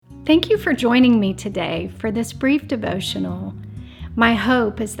Thank you for joining me today for this brief devotional. My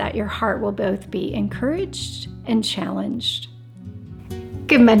hope is that your heart will both be encouraged and challenged.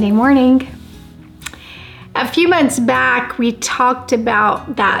 Good Monday morning. A few months back, we talked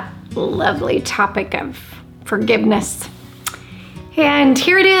about that lovely topic of forgiveness. And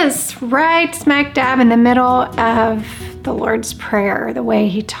here it is, right smack dab in the middle of the Lord's Prayer, the way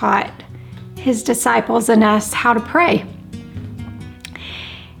He taught His disciples and us how to pray.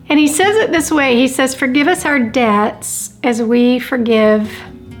 And He says it this way. He says, "Forgive us our debts as we forgive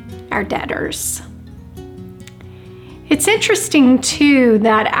our debtors." It's interesting, too,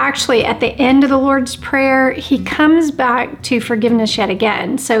 that actually at the end of the Lord's Prayer, He comes back to forgiveness yet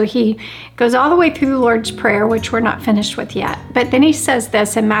again. So He goes all the way through the Lord's Prayer, which we're not finished with yet. But then He says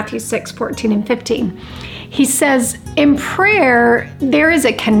this in Matthew 6:14 and 15. He says, in prayer, there is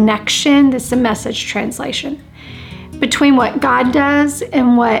a connection, this is a Message translation, between what God does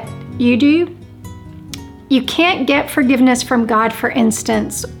and what you do. You can't get forgiveness from God, for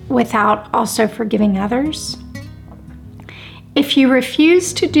instance, without also forgiving others. If you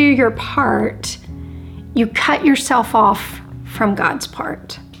refuse to do your part, you cut yourself off from God's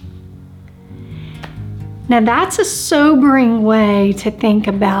part. Now, that's a sobering way to think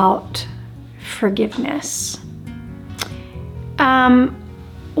about forgiveness.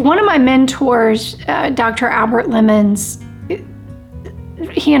 One of my mentors, Dr. Albert Lemons,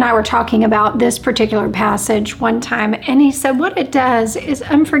 he and I were talking about this particular passage one time, and he said what it does is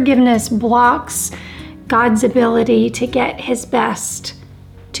unforgiveness blocks God's ability to get His best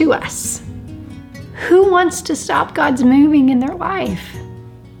to us. Who wants to stop God's moving in their life?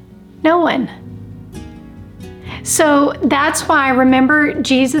 No one. So that's why, remember,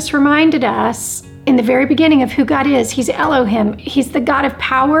 Jesus reminded us in the very beginning of who God is. He's Elohim. He's the God of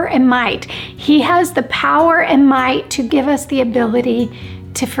power and might. He has the power and might to give us the ability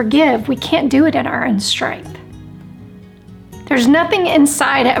to forgive. We can't do it in our own strength. There's nothing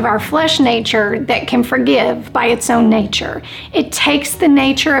inside of our flesh nature that can forgive by its own nature. It takes the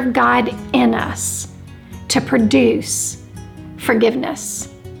nature of God in us to produce forgiveness.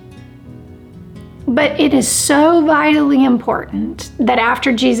 But it is so vitally important that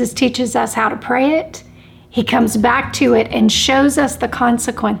after Jesus teaches us how to pray it, He comes back to it and shows us the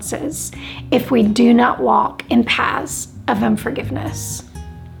consequences if we do not walk in paths of unforgiveness.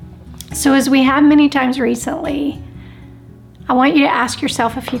 So as we have many times recently, I want you to ask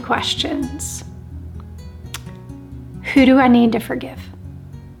yourself a few questions. Who do I need to forgive?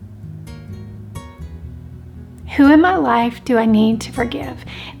 Who in my life do I need to forgive?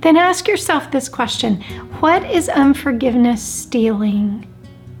 Then ask yourself this question: what is unforgiveness stealing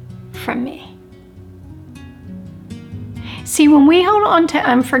from me? See, when we hold on to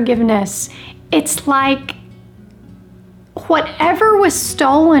unforgiveness, it's like whatever was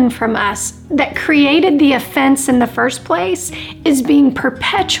stolen from us that created the offense in the first place is being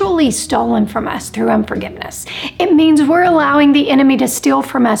perpetually stolen from us through unforgiveness. It means we're allowing the enemy to steal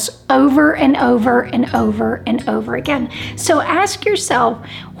from us over and over and over and over again. So ask yourself,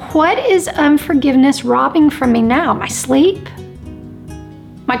 what is unforgiveness robbing from me now? My sleep?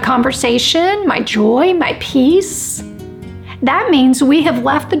 My conversation? My joy? My peace? That means we have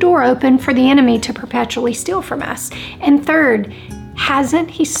left the door open for the enemy to perpetually steal from us. And third, hasn't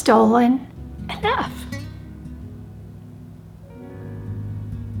he stolen enough?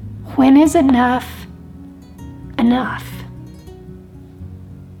 When is enough enough?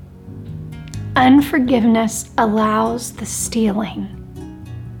 Unforgiveness allows the stealing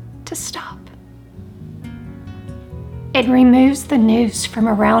to stop. It removes the noose from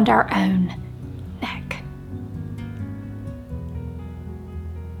around our own neck.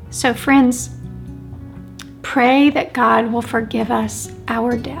 So friends, pray that God will forgive us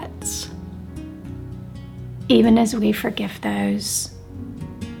our debts, even as we forgive those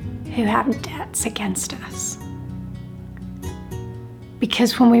who have debts against us.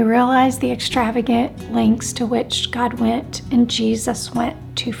 Because when we realize the extravagant lengths to which God went and Jesus went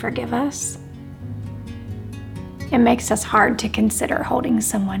to forgive us, it makes us hard to consider holding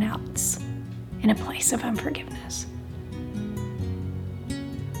someone else in a place of unforgiveness.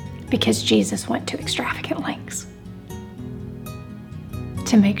 Because Jesus went to extravagant lengths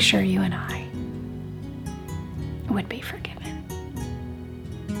to make sure you and I would be forgiven.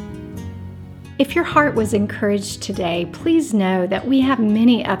 If your heart was encouraged today, please know that we have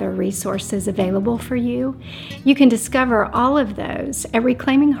many other resources available for you. You can discover all of those at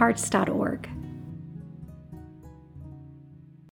reclaiminghearts.org.